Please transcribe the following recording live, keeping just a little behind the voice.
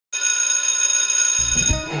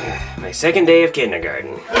My second day of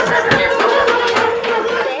kindergarten. Has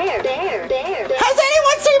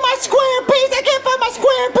anyone seen my square piece? I can't find my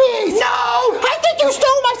square piece! No! I think you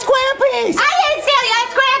stole my square piece! I didn't steal your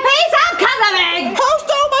square piece! I'm coming! Who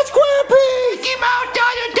stole my square piece? Mickey Mouse,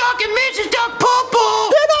 Donald Duck, and Mrs. Duck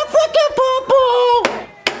Poo-Poo! They're not freaking poo-poo!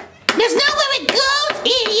 There's nowhere it goes,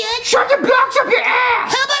 idiot! Shove the blocks up your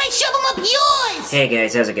ass! How about I shove them up yours? Hey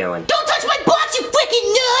guys, how's it going? Don't touch my box, you freaking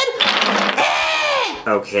nerd!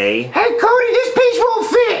 Okay. Hey, Cody, this piece won't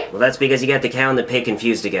fit! Well, that's because you got the cow and the pig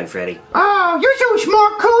confused again, Freddy. Oh, you're so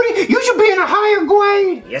smart, Cody! You should be in a higher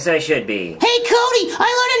grade! Yes, I should be. Hey, Cody, I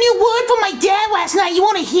learned a new word from my dad last night. You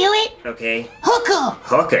want to hear it? Okay. Hooker.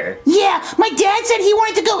 Hooker? Yeah, my dad said he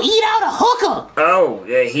wanted to go eat out a hooker. Oh,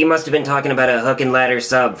 he must have been talking about a hook and ladder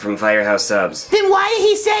sub from Firehouse Subs. Then why did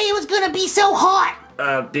he say it was gonna be so hot?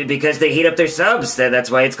 Because they heat up their subs. That's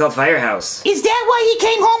why it's called Firehouse. Is that why he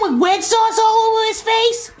came home with red sauce all over his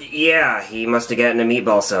face? Yeah, he must have gotten a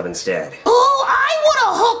meatball sub instead. Oh, I want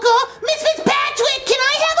a hooker! Miss Fitzpatrick, can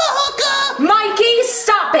I have a hooker? Mikey,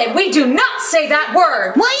 stop it! We do not say that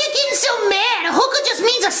word! Why are you getting so mad? A hooker just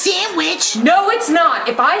means a sandwich. No, it's not.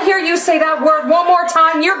 If I hear you say that word one more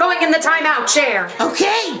time, you're going in the timeout chair.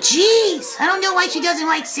 Okay, jeez. I don't know why she doesn't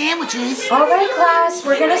like sandwiches. All right, class,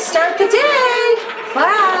 we're gonna start the day.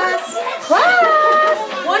 Class!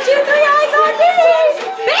 1, 2, 3, eyes on me!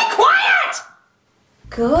 Be quiet!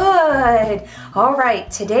 Good. All right,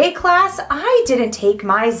 today, class, I didn't take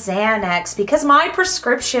my Xanax because my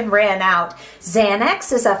prescription ran out.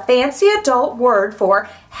 Xanax is a fancy adult word for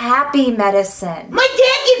happy medicine. My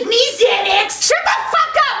dad gives me Xanax. Shut the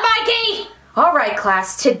fuck up, Mikey! All right,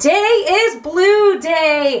 class, today is Blue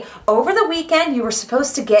Day. Over the weekend, you were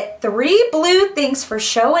supposed to get 3 blue things for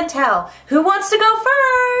show and tell. Who wants to go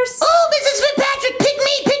first? Oh, Mrs. Fitzpatrick, pick me.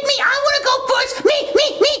 I want to go first. Me.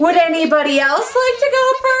 Would anybody else like to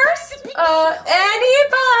go first? Anybody?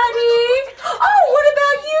 Oh, what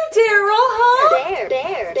about you, Daryl, huh?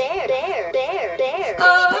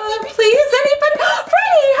 Please, anybody?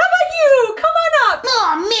 Freddie, how about you? Come on up.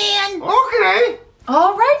 Oh, man. Okay.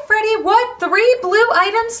 All right, Freddie, what 3 blue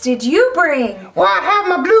items did you bring? Well, I have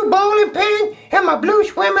my blue bowling pin, and my blue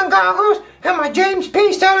swimming goggles, and my James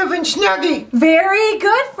P. Sullivan Snuggie. Very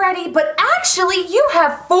good, Freddie, but actually you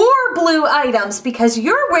have 4 blue items because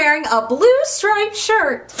you're wearing a blue striped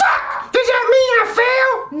shirt. Fuck! Does that mean I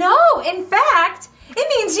fail? No, in fact, it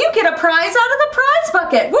means you get a prize out of the prize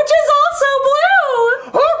bucket, which is also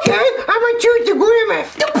blue. Okay, I'm gonna choose the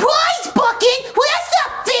grimace. The prize bucket? Well, that's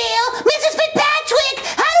not fair. Mrs. Fitzpatrick,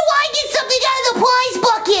 how do I get something out of the prize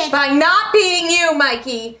bucket? By not being you,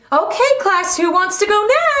 Mikey. Okay, class, who wants to go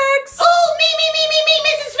next? Oh, me,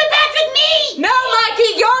 Mrs. Fitzpatrick, me! No,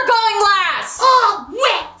 Mikey, you're going last. Oh,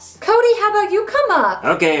 rats! Cody, how about you come up?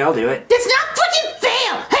 Okay, I'll do it. That's not fucking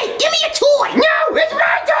fair! Hey, give me a toy! No, it's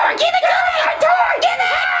my toy! Give it to me! Give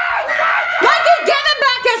it! Mikey, give him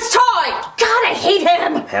back his toy! God, I hate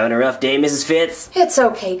him! Having a rough day, Mrs. Fitz? It's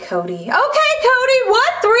okay, Cody. Okay, Cody,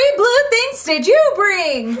 what 3 blue things did you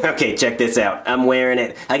bring? Okay, check this out. I'm wearing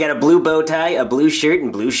it. I got a blue bow tie, a blue shirt,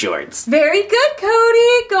 and blue shorts. Very good,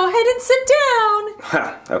 Cody. Go ahead and sit down.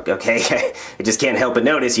 Huh, okay. I just can't help but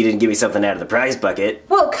notice you didn't give me something out of the prize bucket.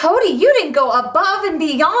 Well, Cody, you didn't go above and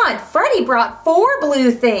beyond. Freddie brought 4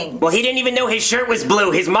 blue things. Well, he didn't even know his shirt was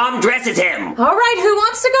blue. His mom dresses him. All right, who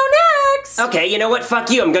wants to go next? Okay, you know what? Fuck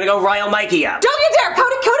you. I'm gonna go rile Mikey up. Don't you dare,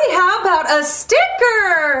 Cody. Cody, how about a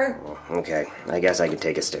sticker? Okay, I guess I can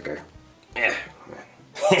take a sticker.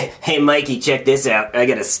 Hey, Mikey, check this out. I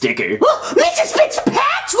got a sticker. Mrs.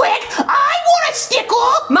 Fitzpatrick, I want a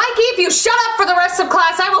sticker! Mikey, if you shut up for the rest of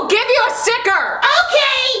class, I will give you a sticker!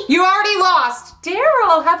 Okay! You already lost.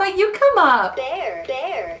 Daryl, how about you come up? There.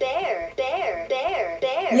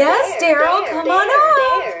 Yes, Daryl, come on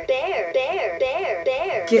up.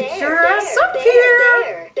 Get your ass up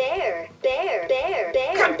here.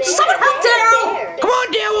 Someone help Daryl! Come on,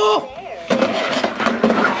 Daryl!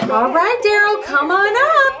 All right, Daryl, come on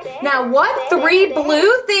up. Now, what 3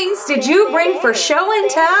 blue things did you bring for show and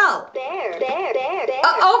tell?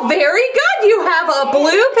 Oh, very good. You have a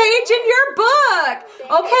blue page in your book.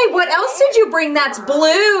 Okay, what else did you bring that's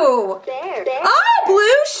blue? Oh,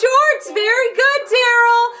 blue shorts. Very good,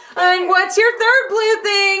 Daryl. And what's your 3rd blue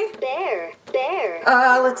thing?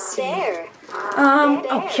 Let's see.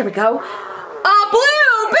 Oh, here we go. A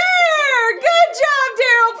blue bear. Good job,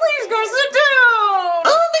 Daryl. Please go sit down.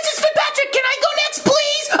 Oh, Mrs. Fitzpatrick, can I go next,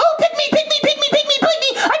 please? Oh, pick me.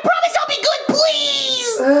 I promise I'll be good, please.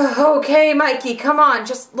 Okay, Mikey, come on.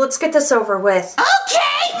 Just let's get this over with. Okay.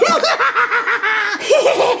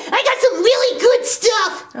 I got some really good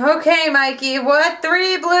stuff. Okay, Mikey, what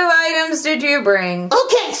 3 blue items did you bring?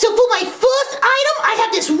 Okay, so for my first item, I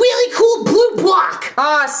have this really cool blue block.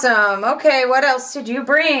 Awesome. Okay, what else did you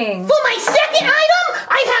bring? For my second item,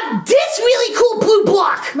 I have this really cool blue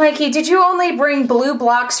block. Mikey, did you only bring blue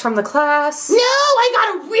blocks from the class? No, I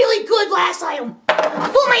got a really good last item.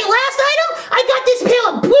 For my last item, I got this pair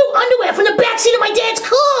of blue underwear from the backseat of my dad's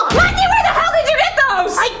car. Mikey, where the hell did you get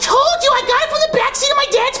those? I told you I got it from the backseat of my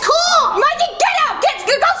dad's car. Mikey, get out!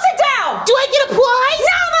 Go sit down! Do I get a prize?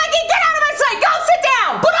 No, Mikey, get out of my sight! Go sit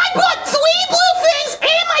down! But I bought 3 blue things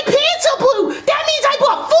and my pants are blue. That means I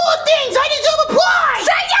bought 4 things. I deserve a prize.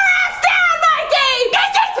 Sit your ass down, Mikey!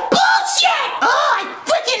 This is bullshit. Oh, I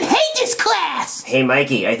freaking hate this class. Hey,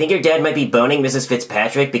 Mikey, I think your dad might be boning Mrs.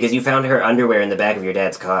 Fitzpatrick because you found her underwear in the back of your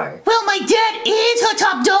dad's car. Well, my dad is her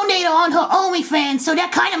top donator on her OnlyFans, so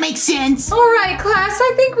that kind of makes sense. All right, class,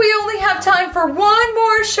 I think we only have time for one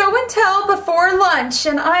more show and tell before lunch,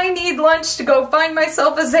 and I need lunch to go find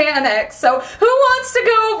myself a Xanax. So who wants to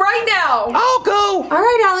go right now? I'll go. All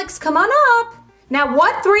right, Alex, come on up. Now,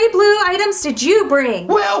 what 3 blue items did you bring?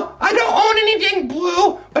 Well, I don't own anything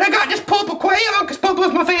blue, but I got this purple crayon because purple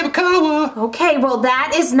is my favorite color. Okay, well,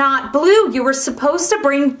 that is not blue. You were supposed to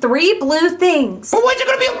bring 3 blue things. But when's it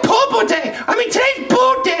gonna be a purple day? I mean, today's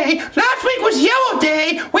blue day. Last week was yellow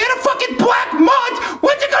day. We had a fucking black month.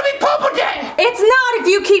 When's it gonna be purple day? It's not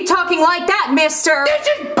if you keep talking like that, mister.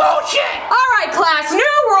 This is bullshit. All right, class,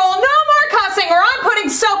 new rule, no more cussing or I'm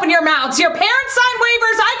putting soap in your mouths. Your parents sign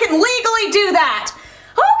waivers, I can legally do that.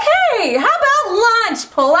 Okay, how about lunch?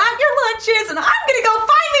 Pull out your lunches and I'm gonna go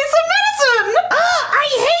find me some medicine. I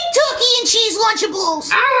hate turkey and cheese Lunchables.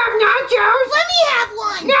 I have nachos. Let me have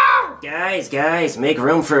one. No. Guys, make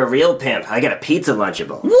room for a real pimp. I got a pizza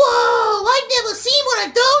Lunchable. Whoa, I've never seen one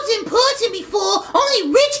of those in person before.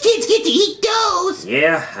 Only rich kids get to eat those.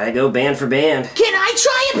 Yeah, I go band for band. Can I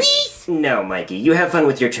try a piece? No, Mikey, you have fun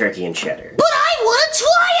with your turkey and cheddar. But I want to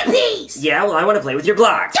try a piece. Yeah, well, I want to play with your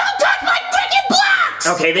blocks. Don't touch my freaking blocks.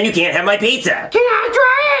 Okay, then you can't have my pizza. Can I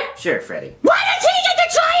try it? Sure, Freddy. Why does he get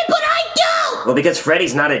to try it but I don't? Well, because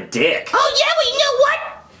Freddy's not a dick. Oh yeah, well, you know what?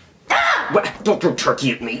 What? Don't throw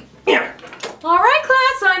turkey at me. Yeah. All right,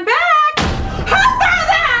 class, I'm back. How about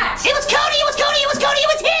that? It was Cody, it was Cody, it was Cody, it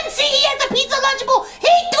was him. See, he has the pizza Lunchable.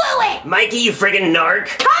 He threw it. Mikey, you friggin' narc.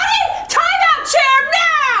 Cody, timeout chair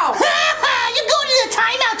now! You're going to the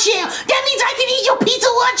timeout chair. That means I can eat your pizza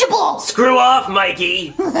Lunchable. Screw off,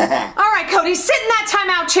 Mikey. All right, Cody, sit in that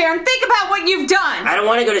timeout chair and think about what you've done. I don't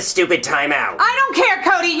want to go to stupid timeout. I don't care,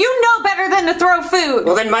 Cody. You know better than to throw food.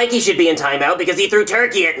 Well, then Mikey should be in timeout because he threw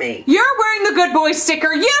turkey at me. You're wearing the good boy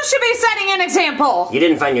sticker. You should be setting an example. You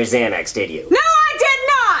didn't find your Xanax, did you? No, I did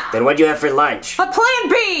not. Then what'd you have for lunch? A plan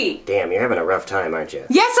B. Damn, you're having a rough time, aren't you?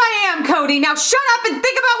 Yes, I am, Cody. Now shut up and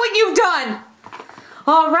think about what you've done.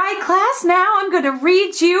 All right, class, now I'm going to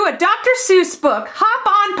read you a Dr. Seuss book, Hop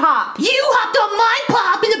on Pop. You hopped on my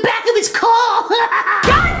pop in the back of his car.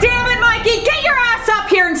 God damn it, Mikey! Get your ass up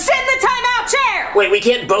here and sit in the timeout chair! Wait, we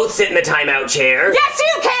can't both sit in the timeout chair. Yes,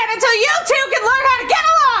 you can, until you two can learn how to get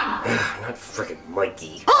along! Not frickin'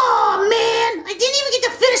 Mikey. Oh, man. I didn't even get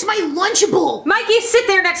to finish my Lunchable. Mikey, sit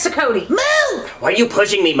there next to Cody. Move. Why are you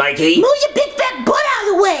pushing me, Mikey? Move your big fat butt out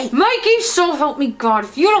of the way. Mikey, so help me God,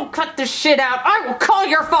 if you don't cut this shit out, I will call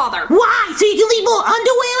your father. Why? So you can leave more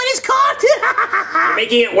underwear in his car? You're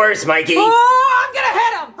making it worse, Mikey. Oh, I'm gonna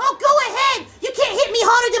hit him! Oh, go ahead. You can't hit me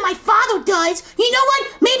harder than my father does. You know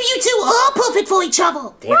what? Maybe you two are perfect for each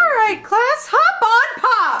other. Damn. All right, class, hop on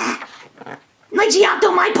pop. Like she hopped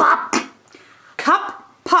on my pop. Cup,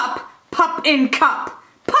 pop, pop in cup.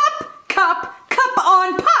 Pop, cup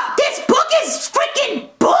on pop. This book is freaking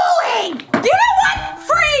bullying. You know what?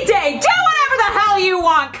 Free day. Do whatever the hell you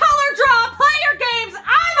want. Color draw, play your games.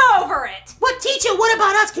 I'm over it. What, teacher? What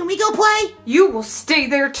about us? Can we go play? You will stay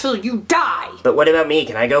there till you die. But what about me?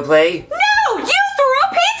 Can I go play? No, you threw a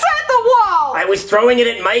pizza at the wall. I was throwing it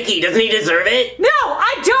at Mikey. Doesn't he deserve it? No,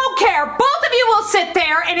 I don't care. Both of you will sit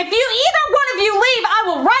there, and if either one of you leave, I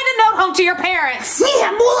will write a note home to your parents.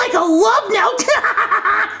 Yeah, more like a love note.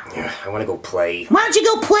 I want to go play. Why don't you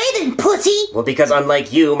go play then, pussy? Well, because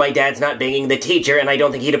unlike you, my dad's not banging the teacher, and I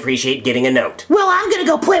don't think he'd appreciate getting a note. Well, I'm gonna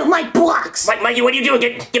go play with my blocks. Mikey, what are you doing?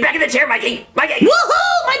 Get back in the chair, Mikey! Mikey!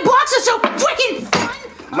 Woohoo! My blocks are so freaking fun.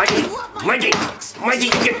 Mikey,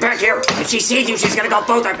 get back here! If she sees you, she's gonna call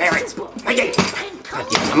both our parents. Mikey! God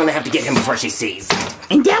damn, I'm gonna have to get him before she sees.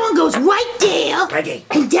 And that one goes right there. Mikey!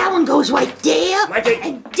 And that one goes right there. Mikey!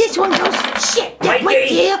 And this one goes shit. That Mikey! right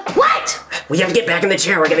there. What? We have to get back in the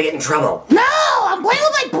chair. We're gonna get in trouble. No, I'm playing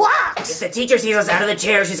with my blocks. If the teacher sees us out of the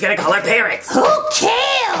chair, she's gonna call our parents. Who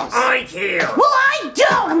cares? cares? I care. Well, I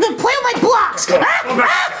don't. I'm gonna play with my blocks. Come on.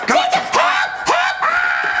 Teacher, help!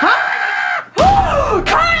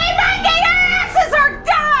 Cody, Mikey, your asses are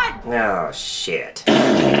done! Oh, shit. Mrs.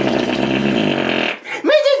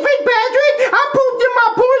 Fitzpatrick, I pooped in my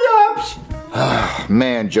pull-ups.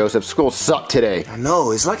 Man, Joseph, school sucked today. I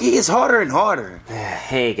know, it's like it gets harder and harder.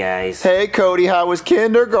 Hey, guys. Hey, Cody, how was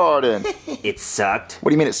kindergarten? It sucked. What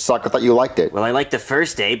do you mean it sucked? I thought you liked it. Well, I liked the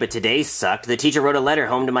first day, but today sucked. The teacher wrote a letter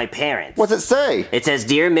home to my parents. What's it say? It says,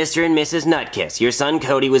 Dear Mr. and Mrs. Nutkiss, your son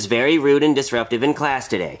Cody was very rude and disruptive in class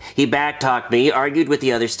today. He backtalked me, argued with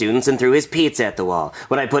the other students, and threw his pizza at the wall.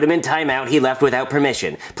 When I put him in timeout, he left without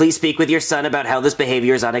permission. Please speak with your son about how this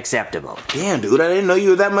behavior is unacceptable. Damn, dude, I didn't know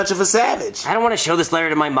you were that much of a savage. I don't want to show this letter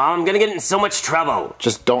to my mom. I'm gonna get in so much trouble.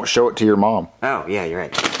 Just don't show it to your mom. Oh, yeah, you're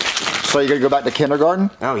right. So you're gonna go back to kindergarten?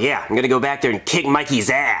 Oh, yeah, I'm gonna go back there and kick Mikey's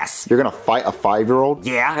ass. You're gonna fight a 5-year-old?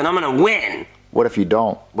 Yeah, and I'm gonna win. What if you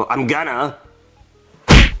don't? Well, I'm gonna.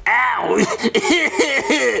 Ow! Ow!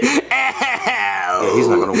 Yeah, he's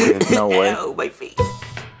not gonna win. No way. Ow, my feet.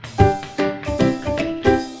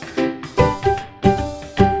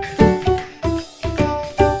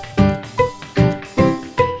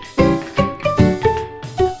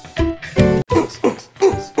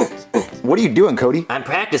 What are you doing, Cody? I'm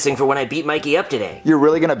practicing for when I beat Mikey up today. You're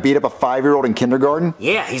really gonna beat up a 5-year-old in kindergarten?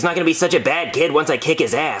 Yeah, he's not gonna be such a bad kid once I kick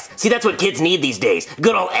his ass. See, that's what kids need these days.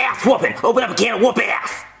 Good old ass whooping. Open up a can of whoop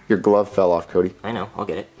ass. Your glove fell off, Cody. I know, I'll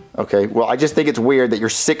get it. Okay, well, I just think it's weird that you're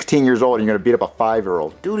 16 years old and you're gonna beat up a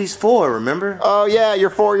 5-year-old. Dude, he's 4, remember? Oh yeah, you're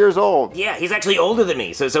 4 years old. Yeah, he's actually older than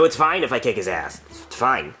me, so it's fine if I kick his ass. It's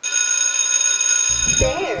fine.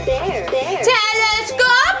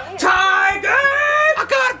 Telescope! Tiger! I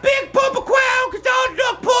got a big purple crown because I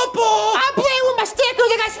look purple. I'm playing with my stickers.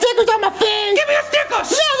 I got stickers on my face. Give me your stickers.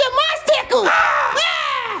 No, they're my stickers.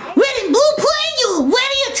 Red and blue plane, you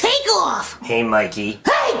ready to take off? Hey, Mikey.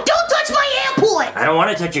 Hey, don't touch my airport. I don't want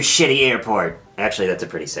to touch your shitty airport. Actually, that's a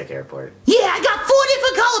pretty sick airport. Yeah, I got 4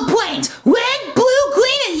 different colored planes. Red, blue,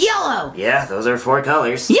 green, and yellow. Yeah, those are 4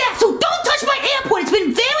 colors. Yeah, so don't touch my airport. It's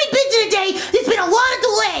been very busy today. There's been a lot of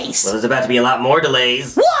delays. Well, there's about to be a lot more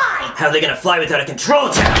delays. Why? How are they gonna fly without a control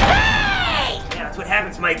tower? Hey! Yeah, that's what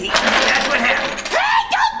happens, Mikey. That's what happens. Hey,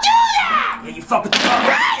 don't do that! Yeah, you fuck with the wrong.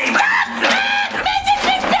 Hey, stop! Mrs.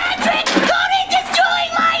 Fitzpatrick! Cody's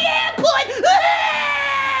destroying my airport!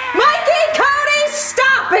 Mikey, Cody,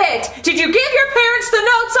 stop it! Did you give your parents the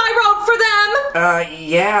notes I wrote for them?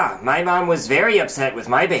 Yeah. My mom was very upset with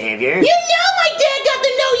my behavior. You know my dad got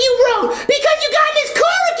the note you wrote because you got in his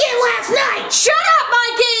car again last night! Shut up,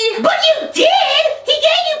 Mikey! But you did! He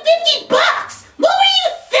gave you $50! What were you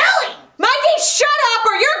selling? Mikey, shut up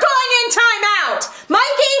or you're going in timeout!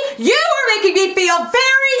 Mikey, you are making me feel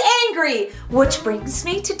very angry! Which brings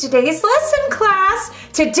me to today's lesson, class.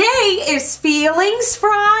 Today is Feelings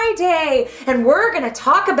Friday, and we're gonna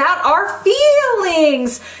talk about our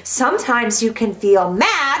feelings. Sometimes you can feel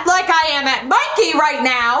mad, like I am at Mikey right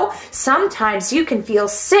now. Sometimes you can feel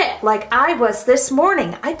sick, like I was this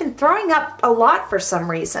morning. I've been throwing up a lot for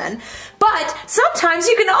some reason. But sometimes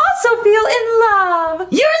you can also feel in love.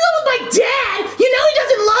 You're in love with my dad! You know he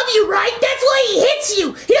doesn't love you, right? That's why he hits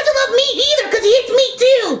you! He doesn't love me either because he hits me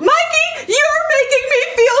too! Mikey, you're making me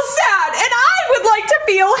feel sad, and I would like to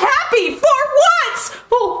feel happy for once!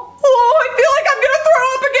 Oh, I feel like I'm gonna throw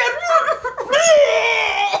up again.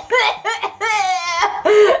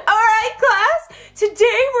 Alright, class,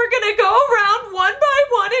 today we're gonna go around one by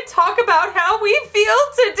one and talk about how we feel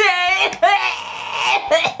today.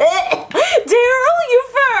 Daryl, you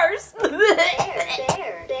first.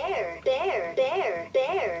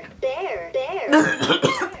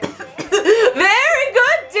 Very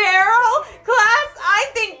good, Daryl. Class, I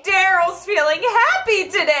think Daryl's feeling happy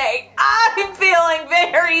today. I'm feeling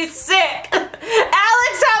very sick.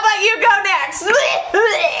 Alex, how about you go next?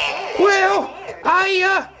 Well,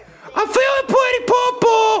 I'm feeling pretty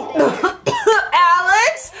purple.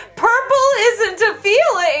 Alex, purple isn't a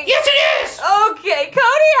feeling. Yes, it is. Okay,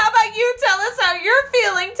 Cody, how about you tell us how you're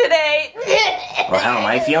feeling today? Well, how am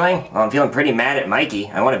I feeling? Well, I'm feeling pretty mad at Mikey.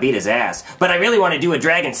 I want to beat his ass. But I really want to do a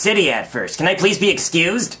Dragon City ad first. Can I please be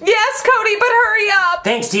excused? Yes, Cody, but hurry up.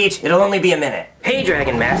 Thanks, Teach. It'll only be a minute. Hey,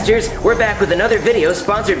 Dragon Masters. We're back with another video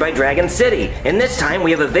sponsored by Dragon City. And this time, we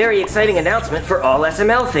have a very exciting announcement for all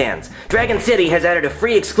SML fans. Dragon City has added a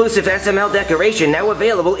free exclusive SML decoration now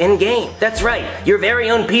available in-game. That's right, your very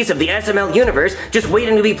own piece of the SML universe just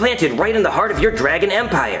waiting to be planted right in the heart of your Dragon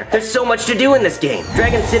Empire. There's so much to do in this game.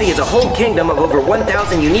 Dragon City is a whole kingdom of over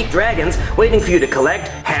 1,000 unique dragons waiting for you to collect,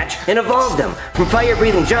 hatch, and evolve them. From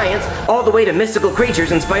fire-breathing giants all the way to mystical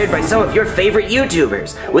creatures inspired by some of your favorite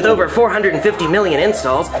YouTubers. With over 450 million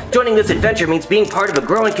installs. Joining this adventure means being part of a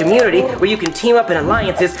growing community where you can team up in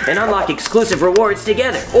alliances and unlock exclusive rewards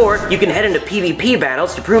together. Or you can head into PvP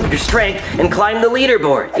battles to prove your strength and climb the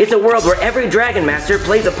leaderboard. It's a world where every Dragon Master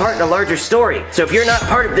plays a part in a larger story. So if you're not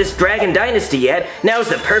part of this Dragon Dynasty yet, now's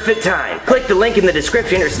the perfect time. Click the link in the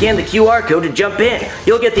description or scan the QR code to jump in.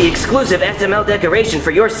 You'll get the exclusive SML decoration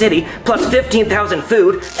for your city, plus 15,000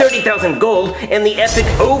 food, 30,000 gold, and the epic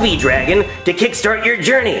Ovi Dragon to kickstart your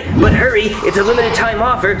journey. But hurry, it's a limited time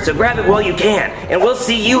offer, so grab it while you can, and we'll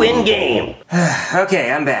see you in-game.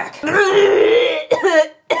 Okay, I'm back.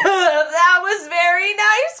 That was very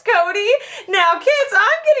nice, Cody. Now, kids,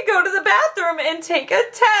 I'm gonna go to the bathroom and take a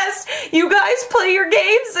test. You guys play your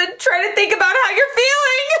games and try to think about how you're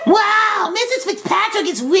feeling. Wow, Mrs. Fitzpatrick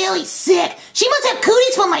is really sick. She must have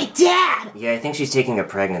cooties from my dad. Yeah, I think she's taking a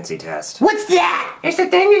pregnancy test. What's that? It's the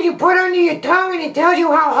thing that you put under your tongue and it tells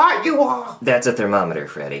you how hot you are. That's a thermometer,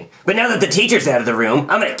 Freddy. But now that the teacher's out of the room,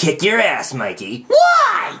 I'm gonna kick your ass, Mikey.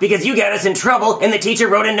 Why? Because you got us in trouble and the teacher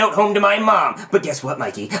wrote a note home to my mom. But guess what,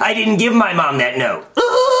 Mikey? I didn't give my mom that note.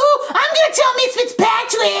 Ooh, I'm gonna tell Miss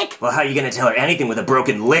Fitzpatrick. Well, how are you gonna tell her anything with a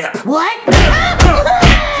broken lip? What?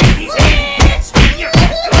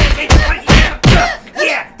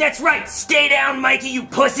 Yeah, that's right. Stay down, Mikey, you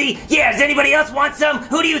pussy. Yeah, does anybody else want some?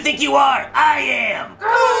 Who do you think you are? I am.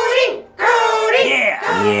 Cody! Cody!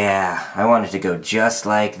 Yeah, I wanted to go just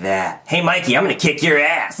like that. Hey, Mikey, I'm gonna kick your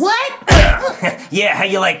ass. What? Yeah, how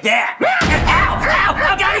you like that? Ow! Ow!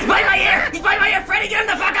 Oh, God, he's biting my ear! He's biting my ear! Freddy, get him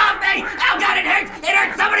the fuck off me! Oh, God, it hurts! It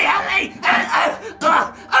hurts! Somebody help me!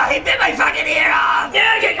 He bit my fucking ear off!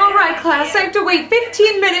 All right, class, I have to wait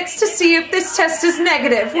 15 minutes to see if this test is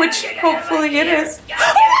negative, which hopefully it is. Oh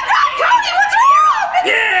my God, Cody, what's wrong?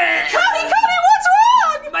 Yeah. Cody, what's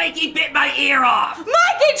wrong? Mikey bit my ear off!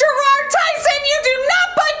 Mikey Gerard Tyson, you do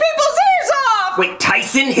not bite people's ears off! Wait,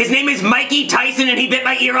 Tyson? His name is Mikey Tyson and he bit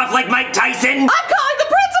my ear off like Mike Tyson? I'm calling the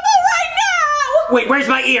principal right now! Wait, where's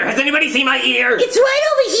my ear? Has anybody seen my ear? It's right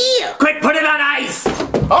over here. Quick, put it on ice!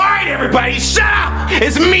 All right, everybody, shut up!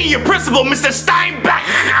 It's me, your principal, Mr. Steinbeck.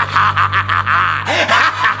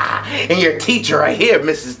 And your teacher right here,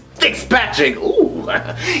 Mrs. Fitzpatrick. Ooh,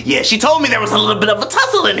 yeah, she told me there was a little bit of a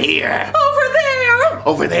tussle in here. Over there!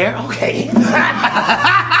 Over there? Okay.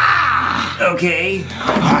 Okay.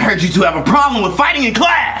 I heard you two have a problem with fighting in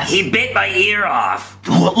class. He bit my ear off.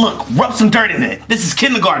 Well, look, rub some dirt in it. This is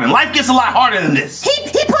kindergarten. Life gets a lot harder than this.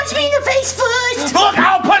 He punched me in the face first. Look,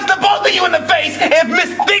 I'll punch the both of you in the face if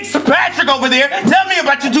Miss Fitzpatrick over there tell me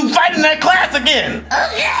about you two fighting in that class again.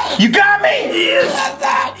 Okay. You got me?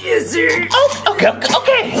 Yes, sir. Oh, okay.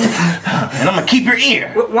 And I'm gonna keep your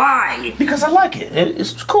ear. Why? Because I like it.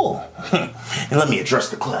 It's cool. And let me address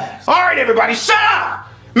the class. All right, everybody, shut up!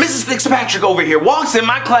 Mrs. Fitzpatrick over here walks in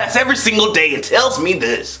my class every single day and tells me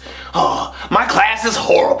this. Oh, my class is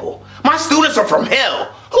horrible. My students are from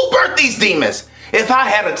hell. Who birthed these demons? If I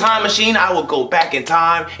had a time machine, I would go back in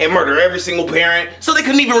time and murder every single parent so they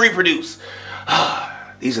couldn't even reproduce.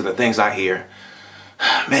 These are the things I hear.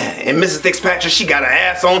 Man, and Mrs. Fitzpatrick, she got an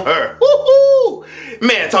ass on her. Woohoo!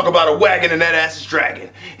 Man, talk about a wagon and that ass is dragging.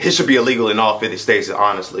 It should be illegal in all 50 states,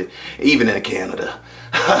 honestly, even in Canada.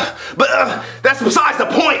 But that's besides the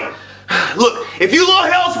point. Look, if you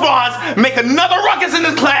little hell spawns make another ruckus in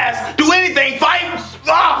this class, do anything, fight,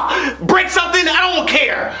 break something, I don't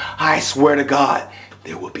care. I swear to God,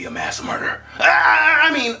 there will be a mass murder. I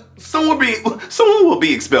mean, someone will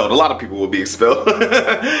be expelled. A lot of people will be expelled.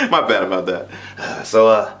 My bad about that.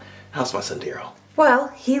 So, how's my son Daryl? Well,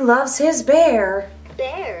 he loves his bear.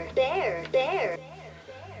 There.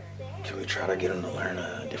 Can we try to get him to learn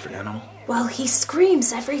a different animal? Well, he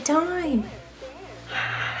screams every time.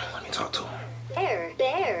 Let me talk to him.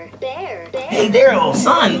 There. Hey Daryl,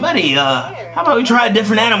 son, buddy, how about we try a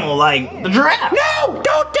different animal like the giraffe? No!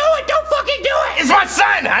 Don't do it! Don't fucking do it! It's my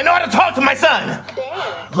son! I know how to talk to my son!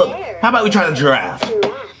 Look, how about we try the giraffe?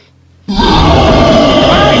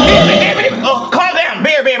 Oh, calm down!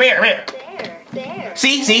 Bear!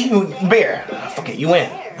 See? Bear. Fuck it, you win.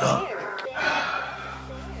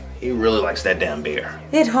 He really likes that damn bear.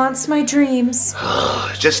 It haunts my dreams.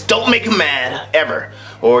 Just don't make him mad, ever,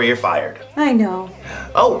 or you're fired. I know.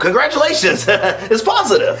 Oh, congratulations! It's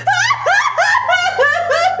positive.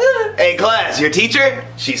 Hey, class, your teacher?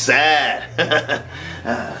 She's sad.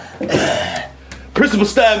 Principal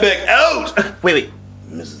Steinbeck out! Wait.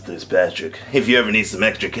 Mrs. Fitzpatrick, if you ever need some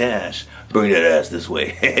extra cash, bring that ass this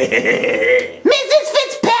way. Mrs.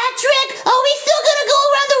 Fitzpatrick, are we still gonna go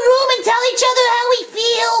around the room and tell each other how we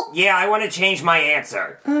feel? Yeah, I want to change my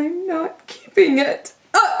answer. I'm not keeping it.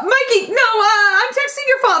 Mikey, no, I'm texting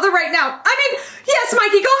your father right now. I mean, yes,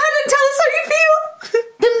 Mikey, go ahead and tell us how you feel.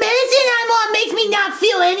 The medicine I'm mom makes me not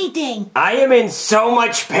feel anything. I am in so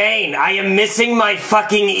much pain. I am missing my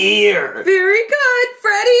fucking ear. Very good.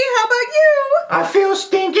 Freddie, how about you? I feel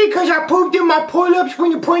stinky because I pooped in my pull-ups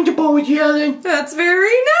when the principal was yelling. That's very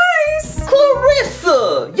nice.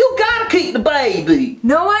 Clarissa, you gotta keep the baby.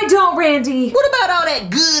 No, I don't, Randy. What about all that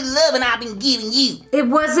good loving I've been giving you? It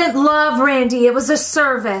wasn't love, Randy. It was a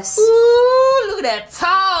service. Ooh, look at that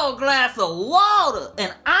tall glass of water,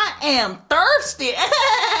 and I am thirsty.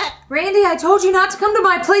 Randy, I told you not to come to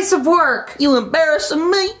my place of work. You embarrassing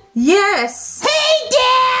me? Yes. Hey,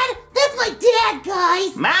 Dad! That's my dad,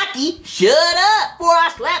 guys. Mikey, shut up before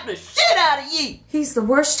I slap the shit out of you. He's the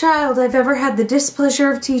worst child I've ever had the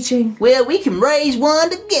displeasure of teaching. Well, we can raise one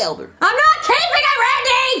together. I'm not keeping it,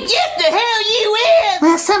 Randy! Yes, the hell you is!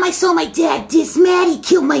 Last time I saw my dad this mad, he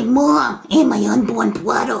killed my mom and my unborn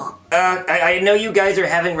brother. I know you guys are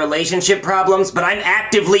having relationship problems, but I'm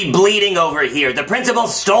actively bleeding over here. The principal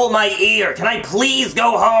stole my ear. Can I please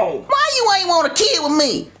go home? Why you ain't want to kid with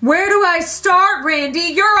me? Where do I start, Randy?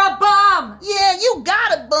 You're a bum! Yeah, you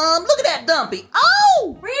got a bum. Look at that dumpy.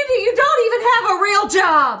 Oh! Randy, you don't even have a real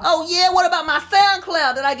job! Oh yeah, what about my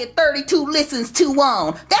SoundCloud that I get 32 listens to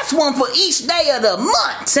on? That's one for each day of the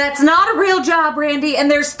month. That's not a real job, Randy, and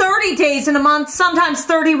there's 30 days in a month, sometimes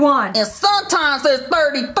 31. And sometimes there's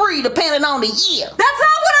 33 depending on the year. That's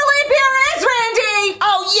not what a leap year is, Randy!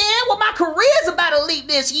 Oh yeah? Well, my career's about to leap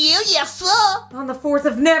this year, yes sir. On the 4th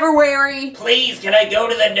of Neverwary. Please, can I go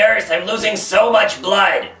to the nurse? I'm losing so much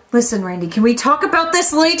blood. Listen, Randy, can we talk about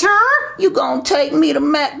this later? You gonna take me to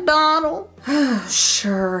McDonald's?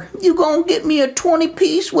 Sure. You gonna get me a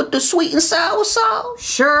 20-piece with the sweet and sour sauce?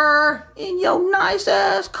 Sure. In your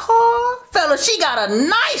nice-ass car? Fella, she got a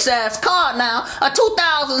nice-ass car now. A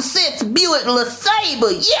 2006 Buick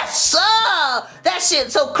LeSabre. Yes, sir! That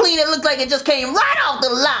shit so clean it looks like it just came right off the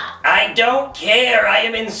lot. I don't care. I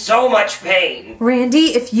am in so much pain.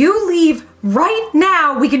 Randy, if you leave right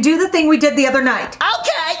now, we can do the thing we did the other night.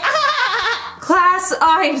 Okay. Class,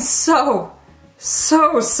 I'm so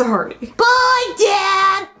sorry. Bye,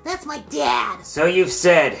 Dad! That's my dad. So you've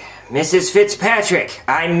said, Mrs. Fitzpatrick,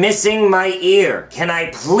 I'm missing my ear. Can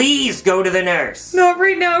I please go to the nurse? Not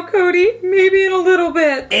right now, Cody. Maybe in a little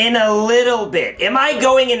bit. In a little bit. Am I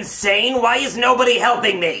going insane? Why is nobody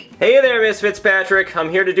helping me? Hey there, Miss Fitzpatrick. I'm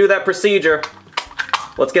here to do that procedure.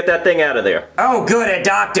 Let's get that thing out of there. Oh, good, a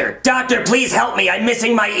doctor. Doctor, please help me. I'm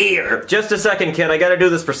missing my ear. Just a second, kid. I gotta do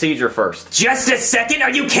this procedure first. Just a second?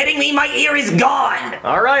 Are you kidding me? My ear is gone.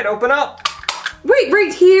 All right, open up. Wait,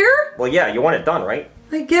 right here? Well, yeah, you want it done, right?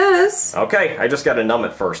 I guess. Okay, I just gotta numb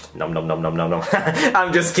it first. Num num num num num num.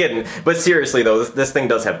 I'm just kidding. But seriously though, this thing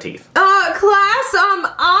does have teeth. Class,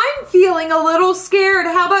 I'm feeling a little scared.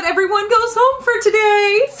 How about everyone goes home for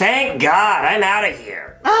today? Thank God, I'm out of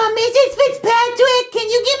here. Mrs. Fitzpatrick, can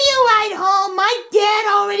you give me a ride home? My dad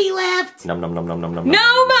already left. Num num num num num num.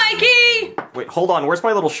 No, Mikey! Wait, hold on. Where's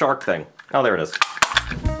my little shark thing? Oh, there it is.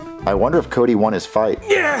 I wonder if Cody won his fight.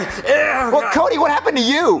 Well, Cody, what happened to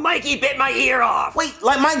you? Mikey bit my ear off. Wait,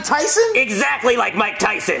 like Mike Tyson? Exactly like Mike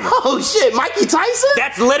Tyson. Oh shit, Mikey Tyson?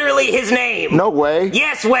 That's literally his name. No way.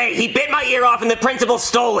 Yes way. He bit my ear off and the principal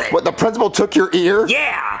stole it. What, the principal took your ear?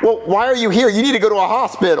 Yeah. Well, why are you here? You need to go to a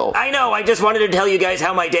hospital. I know. I just wanted to tell you guys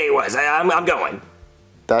how my day was. I'm going.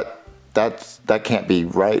 That can't be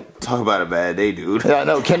right. Talk about a bad day, dude. Yeah, I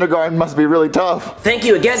know. Kindergarten must be really tough. Thank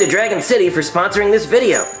you again to Dragon City for sponsoring this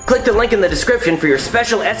video. Click the link in the description for your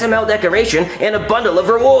special SML decoration and a bundle of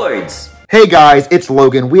rewards. Hey guys, it's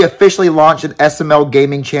Logan. We officially launched an SML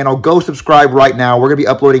gaming channel. Go subscribe right now. We're going to be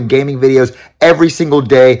uploading gaming videos every single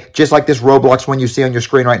day, just like this Roblox one you see on your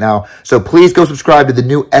screen right now. So please go subscribe to the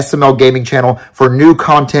new SML gaming channel for new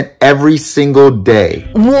content every single day.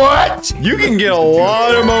 What? You can get a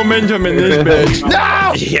lot of momentum in this bitch.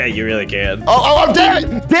 No! Yeah, you really can. Oh, damn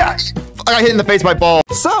it! Damn it! I got hit in the face by ball.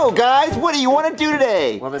 So guys, what do you want to do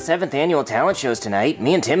today? Well, the 7th annual talent show's tonight.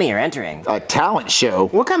 Me and Timmy are entering. A talent show?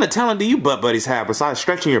 What kind of talent do you butt buddies have besides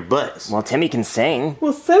stretching your butts? Well, Timmy can sing.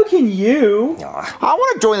 Well, so can you. I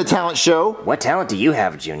want to join the talent show. What talent do you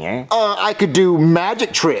have, Junior? I could do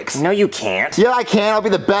magic tricks. No, you can't. Yeah, I can. I'll be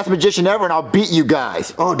the best magician ever and I'll beat you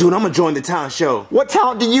guys. Oh, dude, I'm gonna join the talent show. What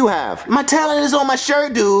talent do you have? My talent is on my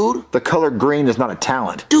shirt, dude. The color green is not a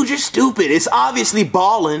talent. Dude, you're stupid. It's obviously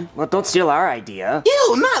balling. Well, don't steal our idea.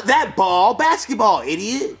 Ew, not that ball. Basketball,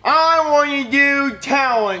 idiot. I want to do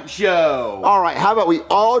talent show. All right, how about we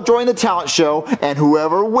all join the talent show and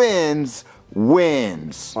whoever wins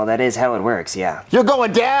wins. Well, that is how it works, yeah. You're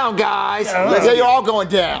going down, guys. Let's say you're all going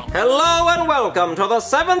down. Hello and welcome to the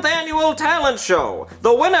 7th annual talent show.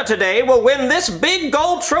 The winner today will win this big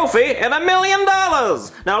gold trophy and $1 million.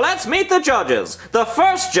 Now let's meet the judges. The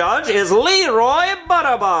first judge is Leroy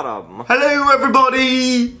Butterbottom. Hello,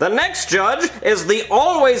 everybody. The next judge is the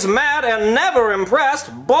always mad and never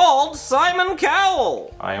impressed bald Simon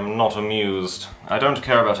Cowell. I am not amused. I don't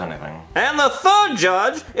care about anything. And the third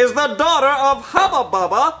judge is the daughter of Hubba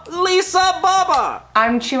Bubba, Lisa Bubba.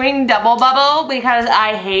 I'm chewing double bubble because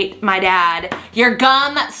I hate my dad. Your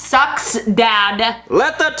gum sucks, Dad.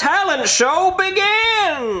 Let the talent show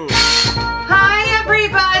begin! Hi,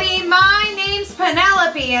 everybody. My name's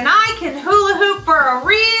Penelope, and I can hula hoop for a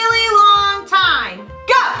really long time.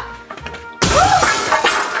 Go!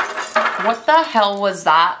 What the hell was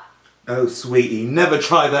that? Oh, sweetie, never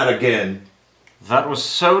try that again. That was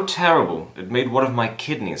so terrible, it made one of my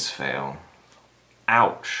kidneys fail.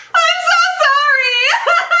 Ouch. I'm so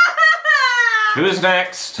sorry! Who's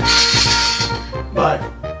next? Mate,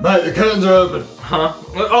 the curtains are open. Huh?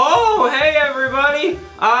 Oh, hey everybody!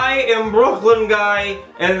 I am Brooklyn Guy,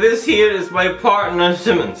 and this here is my partner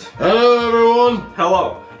Simmons. Hello, everyone.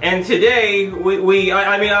 Hello. And today,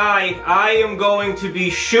 I am going to be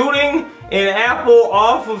shooting an apple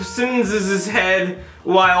off of Simmons' head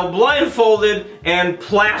while blindfolded and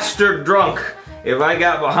plastered drunk. If I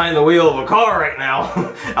got behind the wheel of a car right now,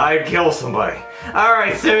 I'd kill somebody.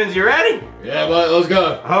 Alright, Simmons, you ready? Yeah, mate, let's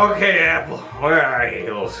go. Okay, Apple. Where are you,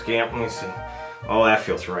 little scamp? Let me see. Oh, that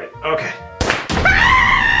feels right. Okay.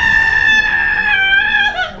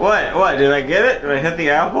 What? Did I get it? Did I hit the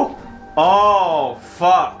apple? Oh,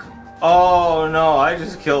 fuck. Oh, no, I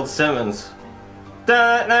just killed Simmons.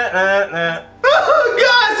 Da, na, na, na.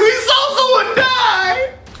 Guys, we saw someone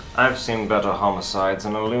die! I've seen better homicides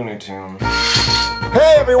in a Looney Tune.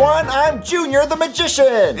 Hey everyone, I'm Junior the Magician.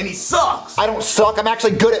 And he sucks. I don't suck, I'm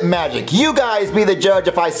actually good at magic. You guys be the judge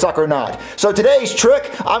if I suck or not. So today's trick,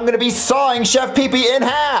 I'm gonna be sawing Chef Pee-Pee in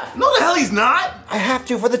half. No, the hell he's not. I have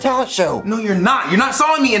to for the talent show. No, you're not. You're not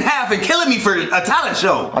sawing me in half and killing me for a talent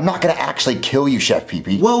show. I'm not gonna actually kill you, Chef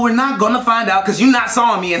Pee-Pee. Well, we're not gonna find out because you're not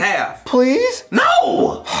sawing me in half. Please?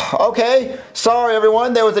 No! Okay, sorry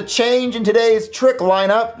everyone, there was a change in today's trick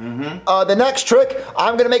lineup. The next trick,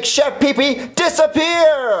 I'm gonna make Chef Pee-Pee disappear.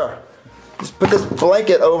 Just put this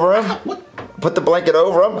blanket over him. Put the blanket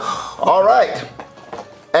over him. All right.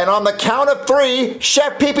 And on the count of 3,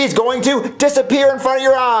 Chef Pee-Pee's going to disappear in front of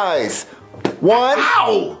your eyes. 1,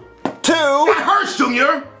 Ow! 2, That hurts,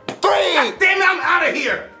 Junior. 3. God damn it, I'm out of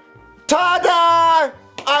here. Ta-da!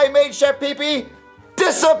 I made Chef Pee-Pee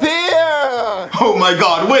disappear! Oh my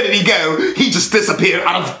god, where did he go? He just disappeared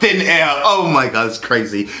out of thin air. Oh my god, it's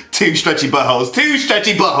crazy. 2 stretchy buttholes. 2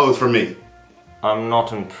 stretchy buttholes for me. I'm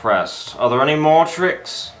not impressed. Are there any more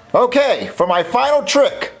tricks? Okay, for my final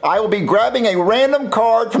trick, I will be grabbing a random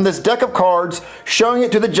card from this deck of cards, showing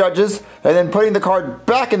it to the judges, and then putting the card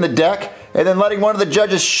back in the deck, and then letting one of the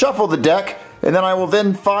judges shuffle the deck, and then I will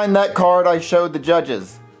then find that card I showed the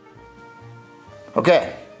judges.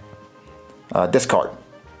 Okay. This card.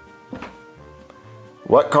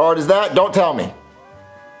 What card is that? Don't tell me.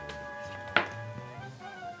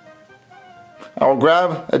 I will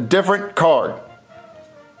grab a different card.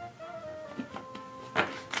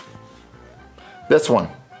 This one.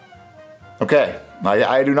 Okay,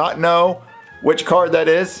 I do not know which card that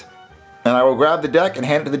is, and I will grab the deck and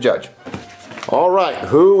hand it to the judge. All right,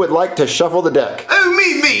 who would like to shuffle the deck? Oh,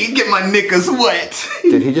 me, get my knickers wet.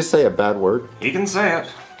 Did he just say a bad word? He can say it.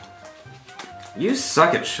 You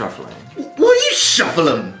suck at shuffling. What are you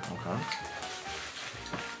shuffling? Okay.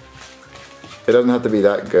 It doesn't have to be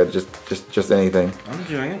that good, just anything. I'm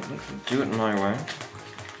doing it. Do it my way.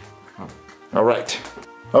 Oh. All right.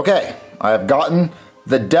 Okay, I have gotten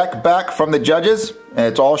the deck back from the judges, and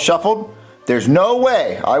it's all shuffled. There's no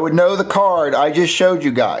way I would know the card I just showed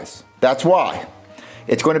you guys. That's why.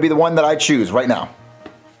 It's going to be the one that I choose right now.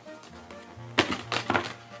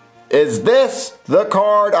 Is this the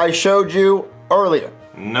card I showed you earlier?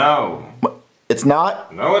 No. It's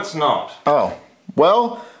not? No, it's not. Oh.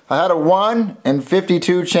 Well, I had a 1 in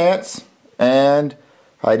 52 chance, and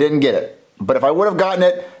I didn't get it. But if I would have gotten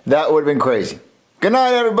it, that would have been crazy. Good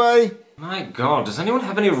night, everybody. My god, does anyone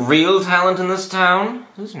have any real talent in this town?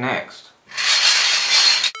 Who's next?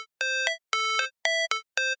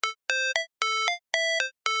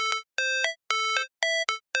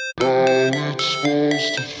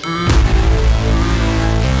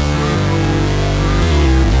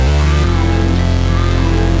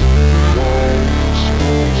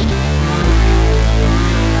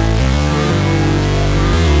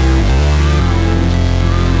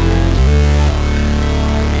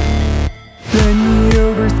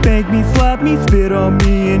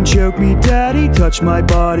 touch my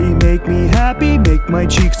body, make me happy, make my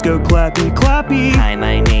cheeks go clappy, clappy. Hi,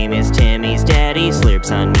 my name is Timmy's daddy,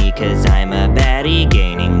 slurps on me cause I'm a baddie.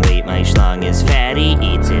 Gaining weight, my schlong is fatty,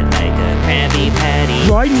 eats it like a Krabby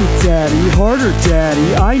Patty. Ride me, daddy, harder,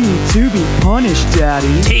 daddy, I need to be punished,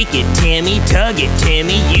 daddy. Take it, Timmy, tug it,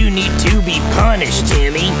 Timmy, you need to be punished,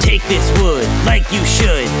 Timmy. Take this wood like you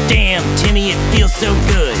should. Damn, Timmy, it feels so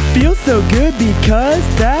good. Feels so good because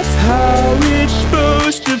that's how it's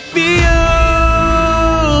supposed to feel.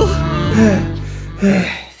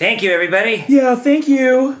 Thank you, everybody. Yeah, thank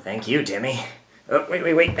you. Thank you, Timmy. Oh,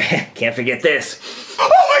 wait. Can't forget this. Oh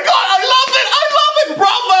my god, I love it!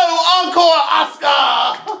 Bravo! Encore!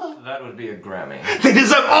 Oscar! That would be a Grammy. They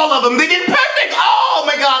deserve all of them. They did perfect! Oh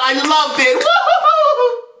my god, I loved it!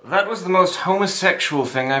 Woo-hoo-hoo! That was the most homosexual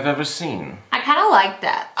thing I've ever seen. I kind of like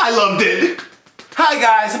that. I loved it. Hi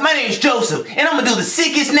guys, my name's Joseph, and I'm gonna do the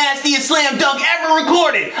sickest, nastiest slam dunk ever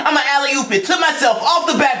recorded. I'm gonna alley-oop it to myself off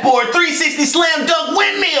the backboard, 360 slam dunk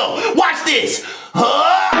windmill. Watch this.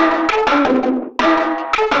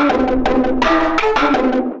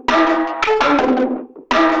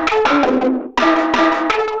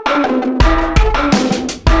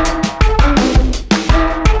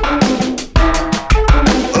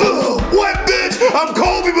 What, bitch? I'm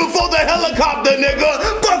Kobe before the helicopter,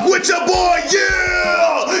 nigga. Fuck with your boy, yeah!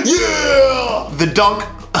 Yeah! The dunk,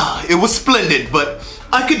 it was splendid, but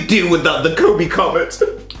I could do without the Kobe comments.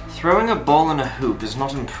 Throwing a ball in a hoop is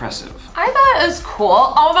not impressive. I thought it was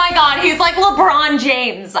cool. Oh my god, he's like LeBron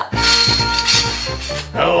James.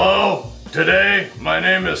 Hello, today my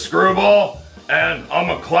name is Screwball, and I'm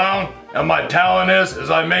a clown, and my talent is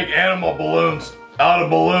I make animal balloons out of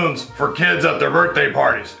balloons for kids at their birthday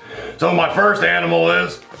parties. So my first animal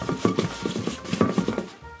is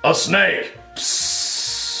a snake.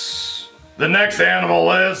 Psst. The next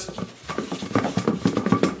animal is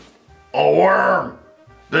a worm.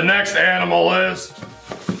 The next animal is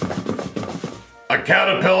a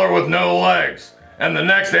caterpillar with no legs. And the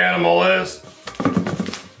next animal is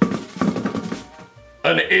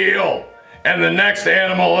an eel. And the next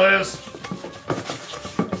animal is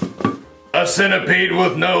a centipede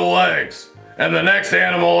with no legs. And the next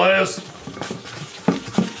animal is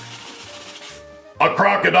a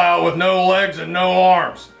crocodile with no legs and no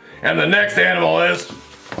arms. And the next animal is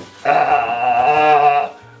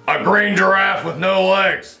a green giraffe with no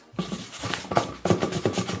legs.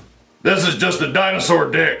 This is just a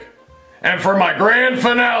dinosaur dick. And for my grand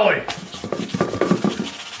finale,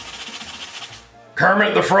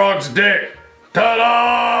 Kermit the Frog's dick.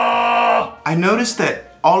 Ta-da! I noticed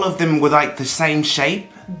that all of them were like the same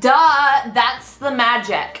shape. Duh, that's the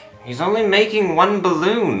magic. He's only making one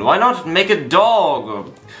balloon. Why not make a dog or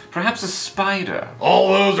perhaps a spider? All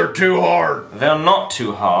those are too hard. They're not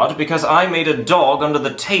too hard because I made a dog under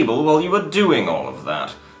the table while you were doing all of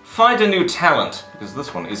that. Find a new talent, because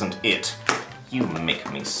this one isn't it. You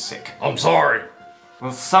make me sick. I'm sorry.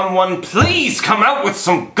 Will someone please come out with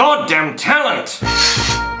some goddamn talent?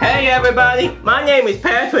 Hey everybody, my name is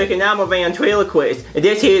Patrick and I'm a ventriloquist.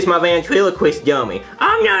 This here's my ventriloquist dummy.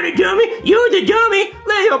 I'm not a dummy, you're the dummy!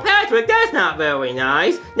 Little Patrick, that's not very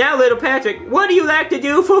nice. Now little Patrick, what do you like to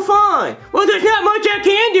do for fun? Well, there's not much I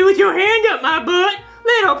can do with your hand up my butt.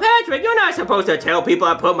 Little Patrick, you're not supposed to tell people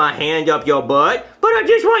I put my hand up your butt, but I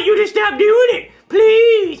just want you to stop doing it.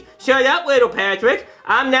 Please! Shut up, little Patrick.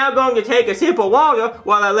 I'm now going to take a sip of water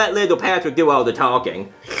while I let little Patrick do all the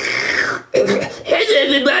talking. Hey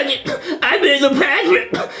everybody, I'm little Patrick.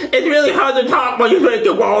 It's really hard to talk when you drink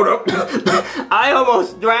the water. I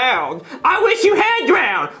almost drowned. I wish you had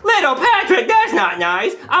drowned. Little Patrick, that's not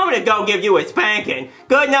nice. I'm gonna go give you a spanking.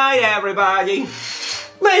 Good night, everybody.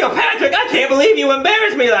 Little Patrick, I can't believe you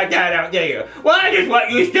embarrassed me like that out there. Well, I just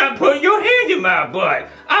want you to stop putting your hand in my butt.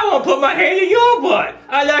 I won't put my hand in your butt.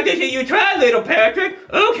 I'd like to see you try, little Patrick.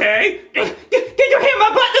 Okay. Get your hand in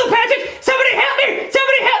my butt, little Patrick. Somebody help me.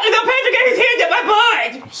 Somebody help little Patrick get his hand up my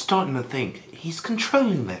butt. I'm starting to think he's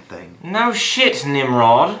controlling that thing. No shit,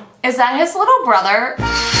 Nimrod. Is that his little brother?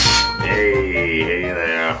 Hey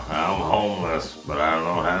there. I'm homeless, but I don't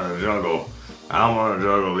know how to juggle. I'm gonna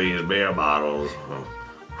juggle these beer bottles.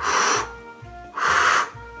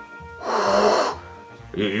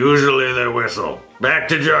 Usually they whistle. Back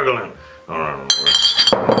to juggling. Oh,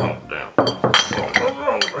 down.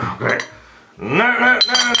 Okay.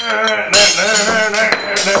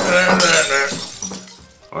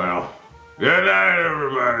 Well, good night,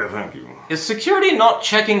 everybody. Thank you. Is security not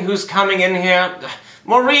checking who's coming in here?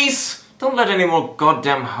 Maurice, don't let any more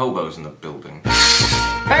goddamn hobos in the building.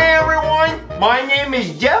 Hey everyone, my name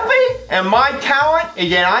is Jeffy, and my talent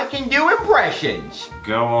is that I can do impressions.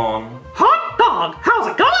 Go on. Hot dog. How's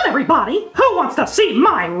it going, everybody? Who wants to see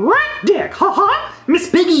my rat dick? Ha! Miss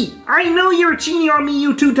Piggy, I know you're cheating on me,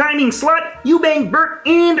 you two-timing slut. You banged Bert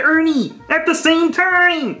and Ernie at the same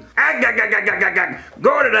time.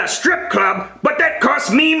 Go to the strip club, but that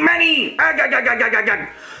costs me money.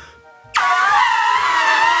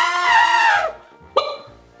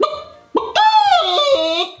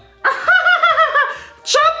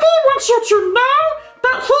 Chappie wants you to know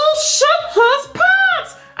that he shit his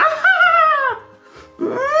pants.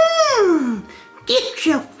 Get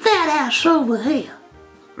your fat ass over here.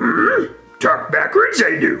 Talk backwards,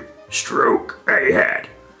 I do. Stroke, I had.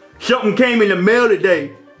 Something came in the mail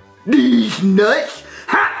today. These nuts.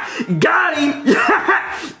 Ha! Got him.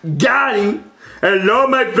 Got him. Hello,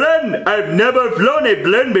 my friend. I've never flown a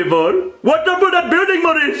plane before. What's up with that building,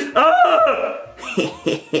 Maurice?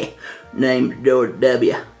 Name's George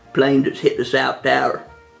W. Plane just hit the South Tower.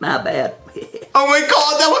 My bad. Oh my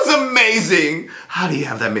god, that was amazing! How do you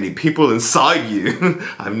have that many people inside you?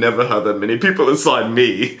 I've never had that many people inside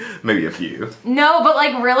me. Maybe a few. No, but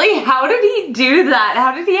like really, how did he do that?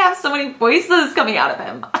 How did he have so many voices coming out of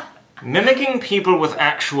him? Mimicking people with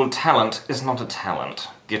actual talent is not a talent.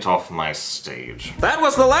 Get off my stage. That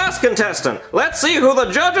was the last contestant. Let's see who the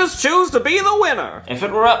judges choose to be the winner. If it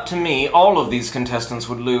were up to me, all of these contestants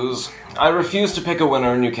would lose. I refuse to pick a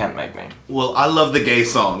winner and you can't make me. Well, I love the gay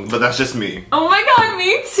song, but that's just me. Oh my god,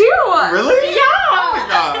 me too! Really? Yeah! Oh my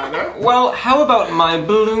god. Well, how about my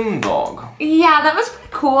balloon dog? Yeah, that was pretty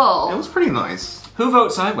cool. It was pretty nice. Who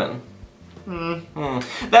votes I win?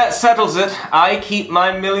 That settles it. I keep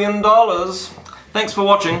my $1 million. Thanks for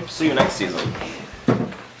watching. See you next season.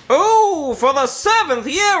 Ooh, for the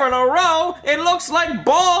 7th year in a row, it looks like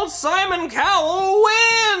Bald Simon Cowell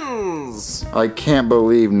wins! I can't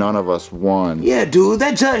believe none of us won. Yeah, dude,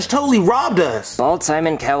 that judge totally robbed us. Bald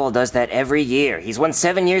Simon Cowell does that every year. He's won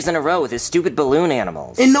 7 years in a row with his stupid balloon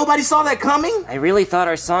animals. And nobody saw that coming? I really thought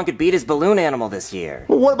our song could beat his balloon animal this year.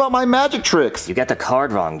 Well, what about my magic tricks? You got the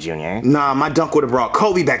card wrong, Junior. Nah, my dunk would have brought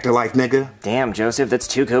Kobe back to life, nigga. Damn, Joseph, that's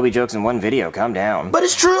 2 Kobe jokes in one video. Calm down. But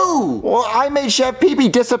it's true. Well, I made Chef Pee-Pee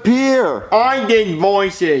disappear. I did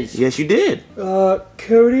voices. Yes, you did.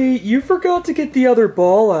 Cody, you forgot to get the other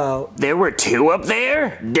ball out. There were 2 up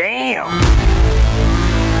there? Damn!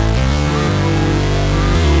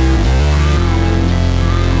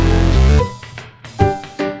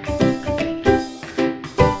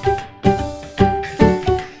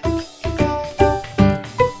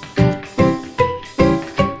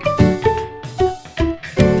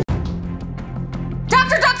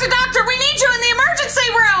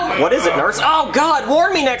 What is it, nurse? Oh god,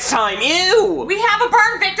 warn me next time! Ew! We have a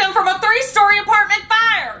burn victim from a 3-story apartment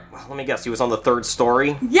fire! Well, let me guess, he was on the 3rd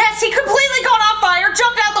story? Yes, he completely caught on fire,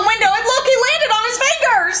 jumped out the window, and look, he landed on his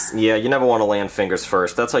fingers! Yeah, you never want to land fingers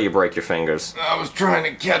first. That's how you break your fingers. I was trying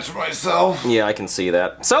to catch myself. Yeah, I can see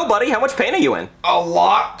that. So, buddy, how much pain are you in? A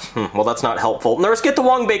lot. Well, that's not helpful. Nurse, get the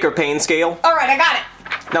Wong-Baker pain scale. Alright, I got it.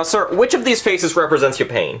 Now, sir, which of these faces represents your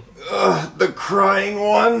pain? The crying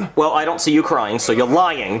one. Well, I don't see you crying, so you're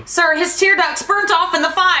lying. Sir, his tear ducts burnt off in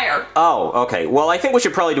the fire. Oh, okay. Well, I think we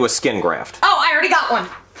should probably do a skin graft. Oh, I already got one.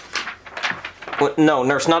 Well, no,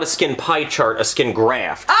 nurse, not a skin pie chart, a skin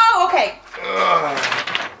graft. Oh, okay.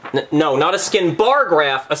 No, not a skin bar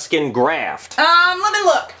graph, a skin graft. Let me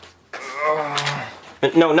look.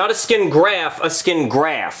 No, not a skin graph, a skin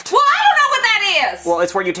graft. Well, I don't know what that is. Well,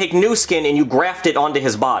 it's where you take new skin and you graft it onto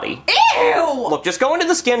his body. Ew! Look, just go into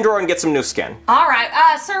the skin drawer and get some new skin. Alright,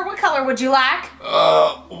 sir, what color would you like?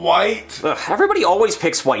 White. Ugh, everybody always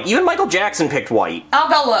picks white. Even Michael Jackson picked white. I'll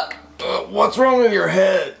go look. What's wrong with your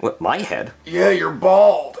head? What, my head? Yeah, you're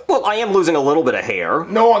bald. Well, I am losing a little bit of hair.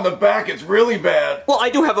 No, on the back, it's really bad. Well, I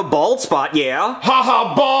do have a bald spot, yeah.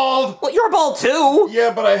 Haha, bald! Well, you're bald too.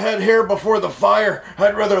 Yeah, but I had hair before the fire.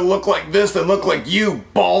 I'd rather look like this than look like you,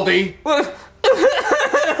 baldy.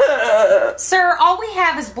 Sir, all we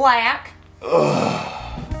have is black.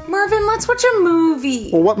 Marvin, let's watch a movie.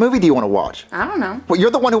 Well, what movie do you want to watch? I don't know. Well, you're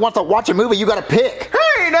the one who wants to watch a movie. You got to pick.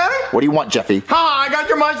 Hey, Daddy. What do you want, Jeffy? Ha, I got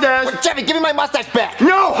your mustache. Well, Jeffy, give me my mustache back.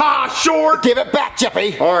 No, ha, short. Give it back,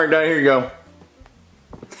 Jeffy. All right, Daddy, here you go. Marvin,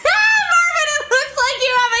 it looks like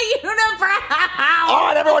you have a unibrow. All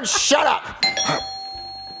right, everyone, shut up.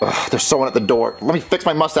 Ugh, there's someone at the door. Let me fix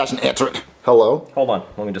my mustache and answer it. Hello? Hold on,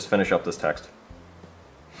 let me just finish up this text.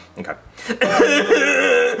 Okay.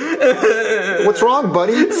 What's wrong,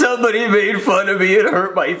 buddy? Somebody made fun of me and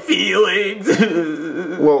hurt my feelings.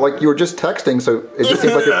 Well, like you were just texting, so it just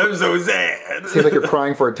seems like you're... I'm so sad. Seems like you're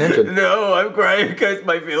crying for attention. No, I'm crying because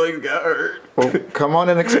my feelings got hurt. Well, come on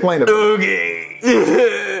and explain it. Okay.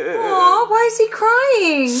 Aw, why Why is he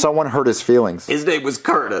crying? Someone hurt his feelings. His name was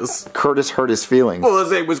Curtis. Curtis hurt his feelings. Well,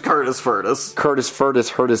 his name was Curtis Furtis. Curtis Furtis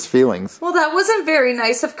hurt his feelings. Well, that wasn't very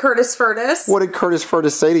nice of Curtis Furtis. What did Curtis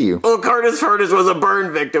Furtis say to you? Well, Curtis Furtis was a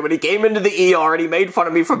burn victim, and he came into the ER and he made fun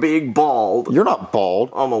of me for being bald. You're not bald.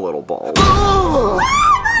 I'm a little bald.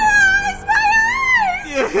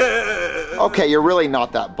 Okay, you're really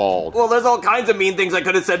not that bald. Well, there's all kinds of mean things I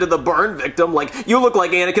could have said to the burn victim, like, you look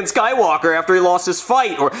like Anakin Skywalker after he lost his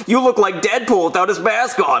fight, or you look like Deadpool without his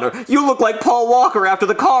mask on, or you look like Paul Walker after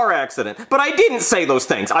the car accident. But I didn't say those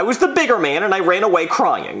things. I was the bigger man, and I ran away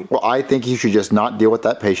crying. Well, I think you should just not deal with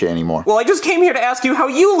that patient anymore. Well, I just came here to ask you how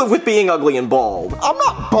you live with being ugly and bald. I'm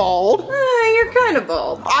not bald. You're kind of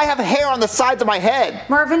bald. I have hair on the sides of my head.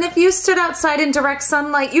 Marvin, if you stood outside in direct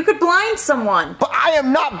sunlight, you could blind someone. But I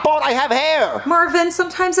am not bald. I have hair. Marvin,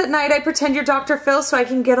 sometimes at night I pretend you're Dr. Phil so I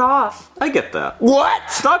can get off. I get that. What?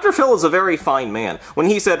 Dr. Phil is a very fine man. When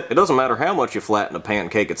he said, it doesn't matter how much you flatten a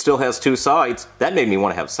pancake, it still has two sides, that made me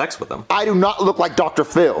want to have sex with him. I do not look like Dr.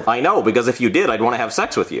 Phil. I know, because if you did, I'd want to have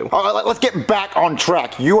sex with you. All right, let's get back on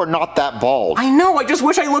track. You are not that bald. I know, I just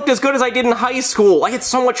wish I looked as good as I did in high school. I had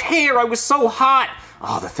so much hair, I was so hot.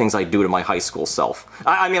 Oh, the things I'd do to my high school self.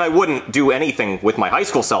 I mean, I wouldn't do anything with my high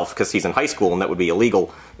school self because he's in high school and that would be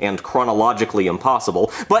illegal and chronologically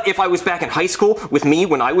impossible. But if I was back in high school with me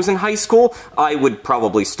when I was in high school, I would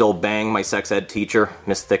probably still bang my sex ed teacher,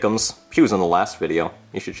 Miss Thickums. She was in the last video.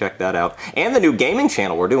 You should check that out. And the new gaming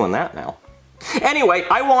channel, we're doing that now. Anyway,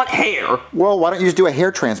 I want hair. Well, why don't you just do a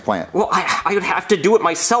hair transplant? Well, I would have to do it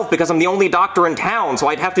myself because I'm the only doctor in town, so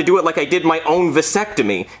I'd have to do it like I did my own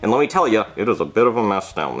vasectomy. And let me tell you, it is a bit of a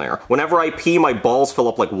mess down there. Whenever I pee, my balls fill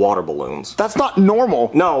up like water balloons. That's not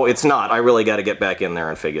normal. No, it's not. I really gotta get back in there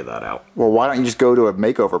and figure that out. Well, why don't you just go to a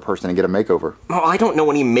makeover person and get a makeover? Oh, I don't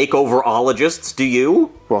know any makeoverologists, do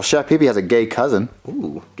you? Well, Chef Pee Pee has a gay cousin.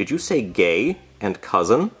 Ooh, did you say gay and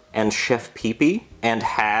cousin and Chef Pee Pee? And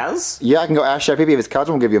has? Yeah, I can go ask Chef Pee Pee if his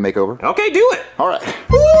cousin will give you a makeover. Okay, do it. All right.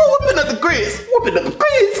 Ooh, whooping up the grits. Whooping up the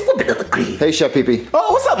grits. Whooping up the grits. Hey, Chef Pee Pee.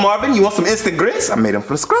 Oh, what's up, Marvin? You want some instant grits? I made them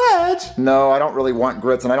from scratch. No, I don't really want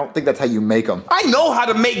grits, and I don't think that's how you make them. I know how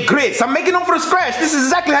to make grits. I'm making them from scratch. This is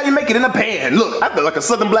exactly how you make it in a pan. Look, I feel like a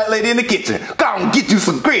southern black lady in the kitchen. Go on, get you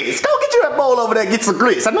some grits. Go get you that bowl over there and get some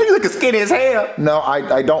grits. I know you look as skinny as hell. No,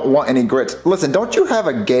 I don't want any grits. Listen, don't you have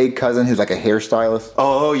a gay cousin who's like a hairstylist?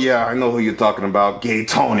 Oh, yeah, I know who you're talking about. Gay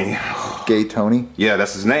Tony. Gay Tony? Yeah,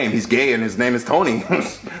 that's his name. He's gay and his name is Tony.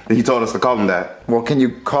 He told us to call him that. Well, can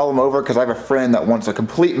you call him over? Because I have a friend that wants a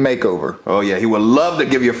complete makeover. Oh, yeah, he would love to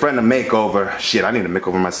give your friend a makeover. Shit, I need a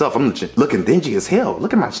makeover myself. I'm looking dingy as hell.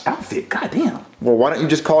 Look at my outfit. Goddamn. Well, why don't you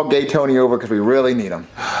just call Gay Tony over because we really need him.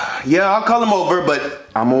 Yeah, I'll call him over, but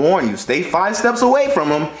I'm gonna warn you. Stay 5 steps away from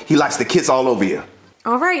him. He likes to kiss all over you.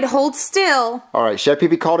 All right, hold still. All right, Chef Pee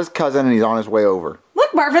Pee called his cousin and he's on his way over.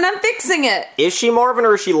 Look, Marvin, I'm fixing it. Is she Marvin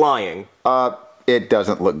or is she lying? It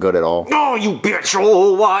doesn't look good at all. Oh, you bitch.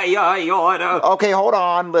 Oh, why I oughta. Okay, hold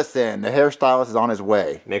on. Listen, the hairstylist is on his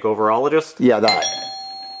way. Makeoverologist? Yeah, that.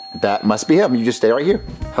 That must be him. You just stay right here.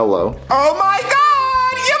 Hello. Oh my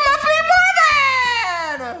God! You must be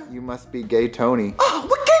Marvin! You must be Gay Tony. Oh,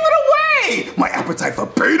 what gave it away? My appetite for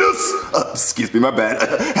betas? Excuse me, my bad.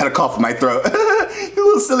 Had a cough in my throat. You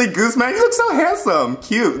little silly goose, man. You look so handsome.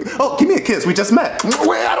 Cute. Oh, give me a kiss. We just met.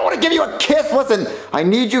 Wait, I don't want to give you a kiss. Listen, I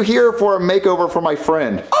need you here for a makeover for my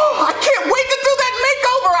friend. Oh, I can't wait to do that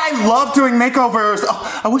makeover. I love doing makeovers.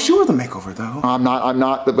 Oh, I wish you were the makeover, though. I'm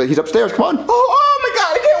not, but he's upstairs. Come on. Oh my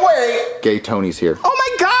God, I can't wait. Gay Tony's here. Oh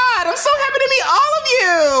my God, I'm so happy to meet all of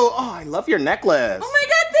you. Oh, I love your necklace. Oh my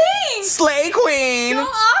God, thanks. Slay Queen. Go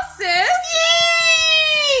off, sis.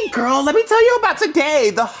 Girl, let me tell you about today.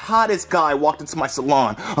 The hottest guy walked into my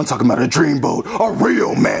salon. I'm talking about a dreamboat, a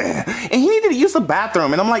real man. And he needed to use the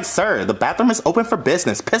bathroom. And I'm like, sir, the bathroom is open for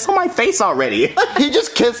business. Piss on my face already. He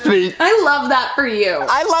just kissed me. I love that for you.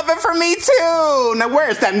 I love it for me too. Now, where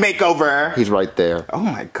is that makeover? He's right there. Oh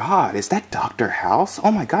my God, is that Dr. House?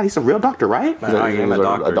 Oh my God, he's a real doctor, right? I am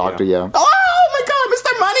a doctor, yeah. Oh my God,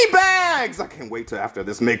 Mr. Moneybags! I can't wait till after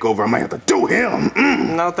this makeover. I might have to do him.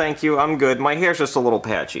 No, thank you. I'm good. My hair's just a little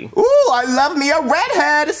patchy. Ooh, I love me a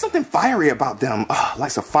redhead. There's something fiery about them. Oh,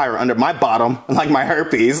 lights a fire under my bottom, like my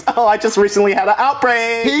herpes. Oh, I just recently had an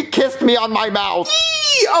outbreak. He kissed me on my mouth.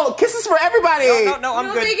 Eee! Oh, kisses for everybody. No,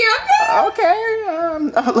 I'm good. Thank you, I'm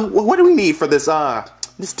good. Okay. What do we need for this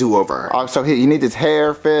do-over? So he needs his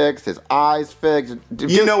hair fixed, his eyes fixed.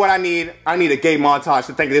 You know what I need? I need a gay montage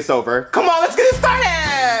to think this over. Come on, let's get it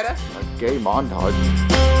started. A gay montage.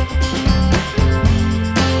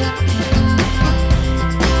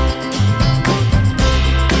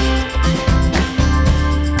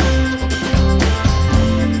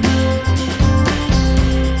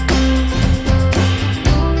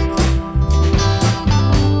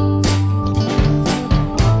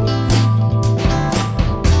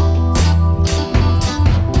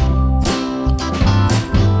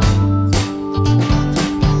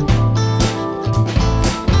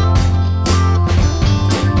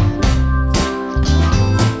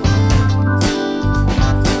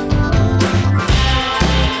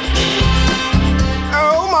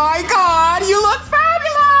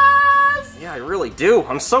 do?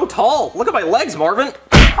 I'm so tall. Look at my legs, Marvin.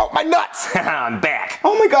 Oh, my nuts! I'm back.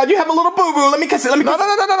 Oh my god, you have a little boo-boo. Let me kiss it. Let me kiss it.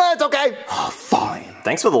 No, it's okay. Oh, fine.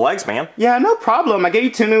 Thanks for the legs, man. Yeah, no problem. I gave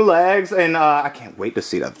you 2 new legs, and I can't wait to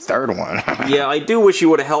see the 3rd one. Yeah, I do wish you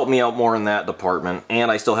would have helped me out more in that department,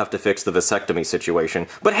 and I still have to fix the vasectomy situation.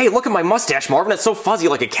 But hey, look at my mustache, Marvin. It's so fuzzy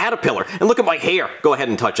like a caterpillar. And look at my hair. Go ahead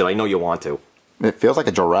and touch it. I know you want to. It feels like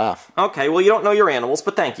a giraffe. Okay, well, you don't know your animals,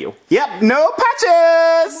 but thank you. Yep, no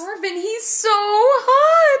patches! Marvin, he's so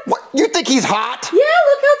hot. What? You think he's hot? Yeah,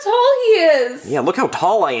 look how tall he is. Yeah, look how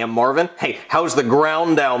tall I am, Marvin. Hey, how's the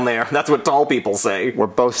ground down there? That's what tall people say. We're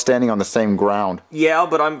both standing on the same ground. Yeah,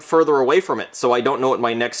 but I'm further away from it, so I don't know what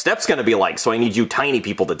my next step's gonna be like, so I need you tiny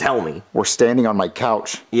people to tell me. We're standing on my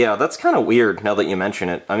couch. Yeah, that's kind of weird now that you mention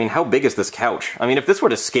it. I mean, how big is this couch? I mean, if this were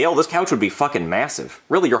to scale, this couch would be fucking massive.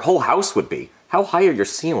 Really, your whole house would be. How high are your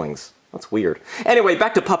ceilings? That's weird. Anyway,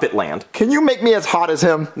 back to Puppet Land. Can you make me as hot as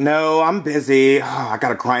him? No, I'm busy. I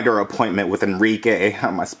got a grinder appointment with Enrique,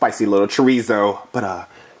 my spicy little chorizo. But,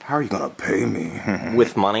 how are you gonna pay me?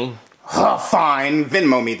 With money? Oh, fine.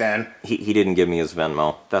 Venmo me then. He didn't give me his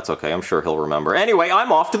Venmo. That's okay, I'm sure he'll remember. Anyway,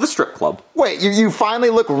 I'm off to the strip club. Wait, you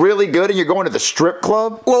finally look really good and you're going to the strip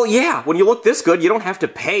club? Well, yeah, when you look this good, you don't have to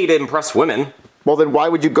pay to impress women. Well, then why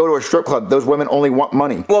would you go to a strip club? Those women only want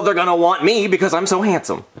money. Well, they're gonna want me because I'm so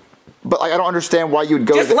handsome. But like, I don't understand why you'd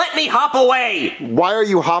go. Just let me hop away! Why are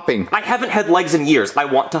you hopping? I haven't had legs in years. I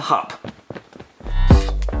want to hop.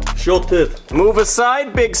 Shut it. Move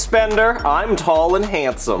aside, big spender. I'm tall and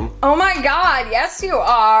handsome. Oh my god, yes you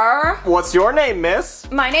are. What's your name, miss?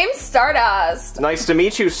 My name's Stardust. Nice to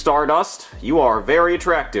meet you, Stardust. You are very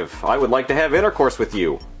attractive. I would like to have intercourse with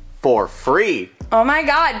you. For free. Oh my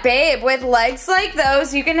god, babe, with legs like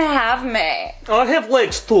those, you can have me. I have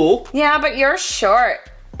legs too. Yeah, but you're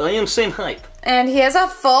short. I am same height. And he has a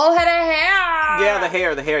full head of hair. Yeah,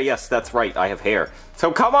 the hair, yes, that's right, I have hair.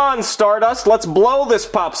 So come on, Stardust, let's blow this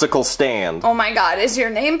popsicle stand. Oh my god, is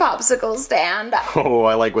your name Popsicle Stand? Oh,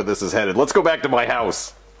 I like where this is headed. Let's go back to my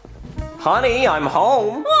house. Honey, I'm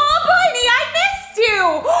home. Oh, Boydie, I missed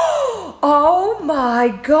you. Oh my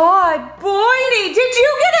god, Boydie, did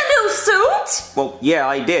you get a new suit? Well, yeah,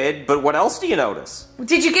 I did, but what else do you notice?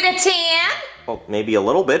 Did you get a tan? Well, maybe a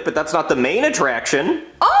little bit, but that's not the main attraction.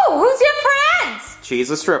 Oh, who's your friends?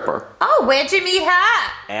 She's a stripper. Oh, where'd you meet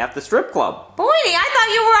her? At the strip club. Boydie, I thought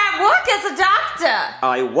you were at work as a doctor.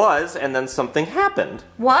 I was, and then something happened.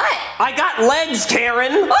 What? I got legs,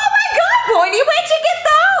 Karen! Oh my god, Boydie, where'd you get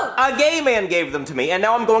those? A gay man gave them to me, and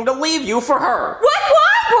now I'm going to leave you for her. Why,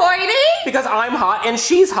 Boydie? Because I'm hot, and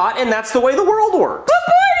she's hot, and that's the way the world works. But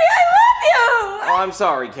Boydie, I love you! Oh, I'm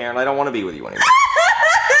sorry, Karen. I don't want to be with you anymore.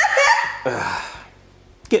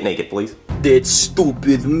 Get naked, please. That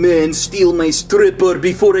stupid man steal my stripper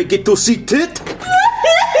before I get to see tit?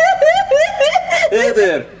 Hey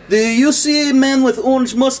there, do you see a man with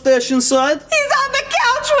orange mustache inside? He's on the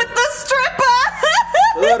couch with the stripper!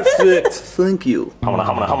 Perfect, thank you. I'm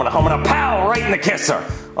gonna pow right in the kisser.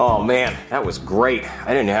 Oh man, that was great.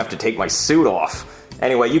 I didn't have to take my suit off.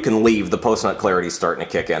 Anyway, you can leave. The post-nut clarity's starting to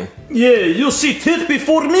kick in. Yeah, you see tit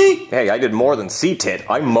before me? Hey, I did more than see tit.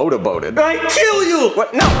 I motorboated. I kill you!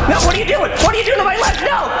 What? No, what are you doing? What are you doing to my legs?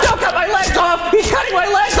 No, don't cut my legs off! He's cutting my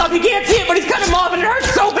legs off! You can't see it, but he's cutting them off and it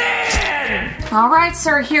hurts so bad! All right,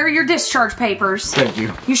 sir, here are your discharge papers. Thank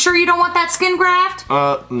you. You sure you don't want that skin graft?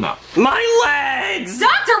 No. My legs!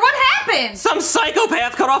 Doctor, what happened? Some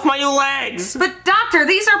psychopath cut off my new legs! But doctor,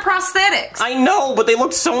 these are prosthetics. I know, but they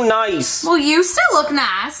look so nice. Well, you still look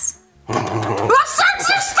nice. Sir,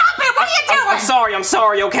 just stop it! What are you doing? I'm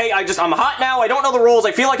sorry, okay? I'm hot now, I don't know the rules,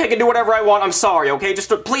 I feel like I can do whatever I want, I'm sorry, okay? Just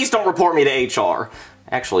please don't report me to HR.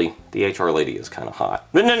 Actually, the HR lady is kind of hot.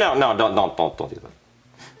 No, don't do that.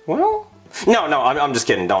 Well... No, I'm just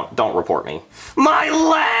kidding. Don't report me. My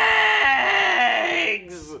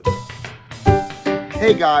legs!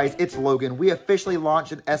 Hey guys, it's Logan. We officially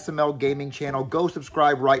launched an SML gaming channel. Go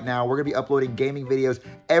subscribe right now. We're gonna be uploading gaming videos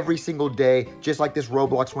every single day, just like this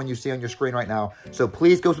Roblox one you see on your screen right now. So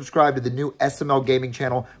please go subscribe to the new SML gaming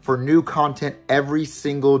channel for new content every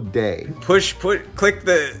single day. Click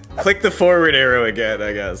the forward arrow again,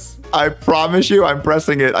 I guess. I promise you, I'm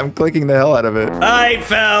pressing it. I'm clicking the hell out of it. I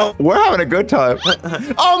fell. We're having a good time.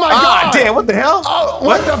 Oh my god! Damn, what the hell? Oh,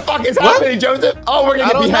 what the fuck is happening, Joseph? Oh, we're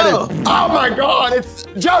gonna get beheaded. Oh my god, it's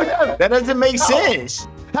Joseph! That doesn't make sense.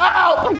 Help!